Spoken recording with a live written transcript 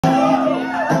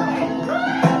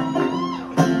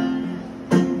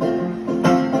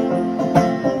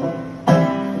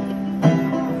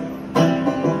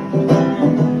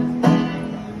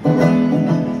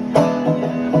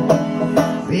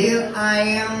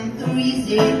am the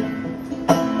reason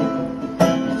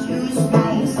that you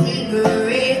smoke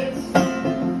cigarettes,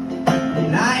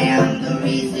 and I am the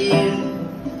reason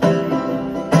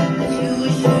that you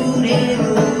shoot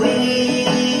heroin,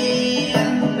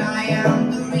 and I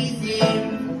am the reason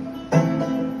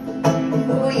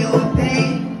for your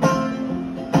pain.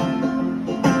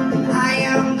 I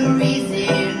am the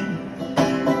reason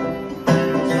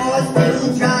you're still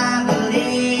traveling.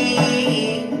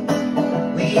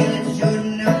 Well, it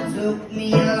shouldn't have took me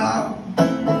long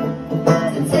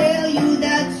to tell you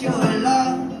that you're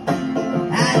loved.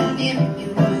 And if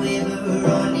you ever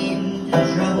run into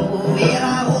trouble, well,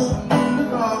 I hope you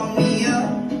call me up.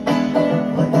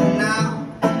 But for now,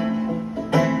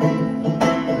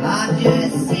 I'll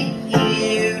just sit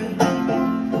here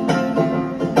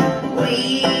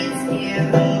waiting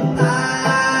by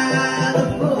the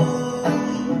phone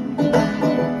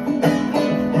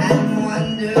and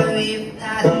wonder if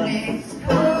that next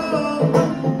call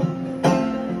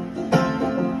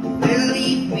will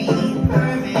leave me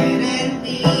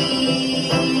permanently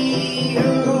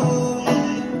alone.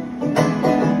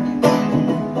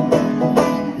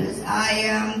 'Cause I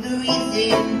am the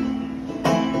reason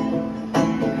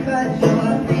you cut your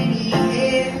pretty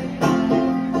hair,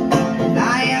 and I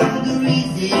am the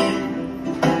reason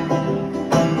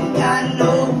you got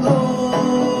no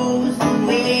clothes to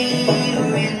wear.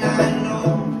 And I know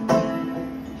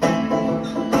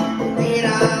that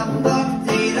I fucked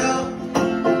it up,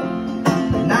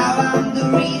 but now I'm the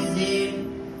reason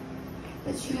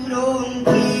that you don't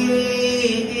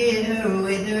care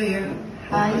whether you're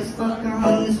high as fuck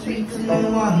on the streets in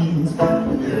New Orleans,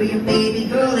 whether your baby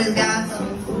girl has got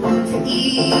some food to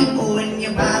eat, or when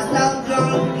you're passed out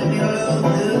drunk in the middle of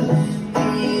the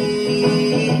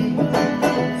street.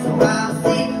 So I'll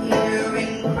sit here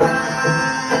and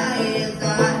cry as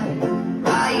I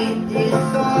write this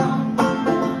song,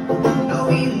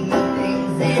 knowing the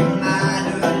things that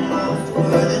matter most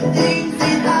were the things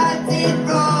that I did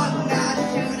wrong. I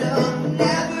should have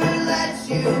never let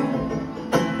you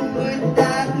put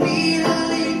that needle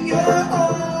in your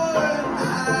arm.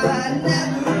 I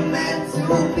never meant to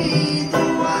be the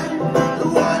one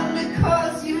to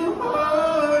cause you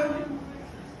harm.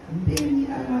 Baby,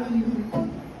 I love you.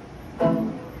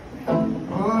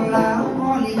 All I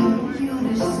wanted you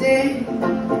to say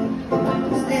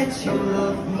was that you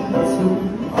love me too.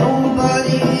 Oh, but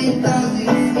it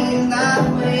doesn't seem that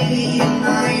way, and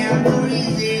I am the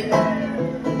reason.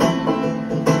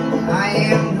 I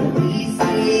am the reason.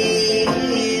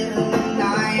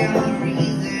 I am the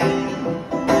reason.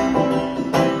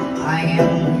 I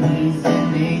am the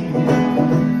reasoning.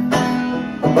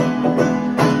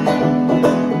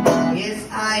 Yes,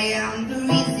 I am the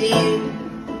reason.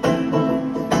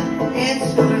 It's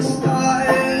for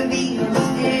starving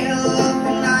yourself,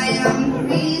 and I am the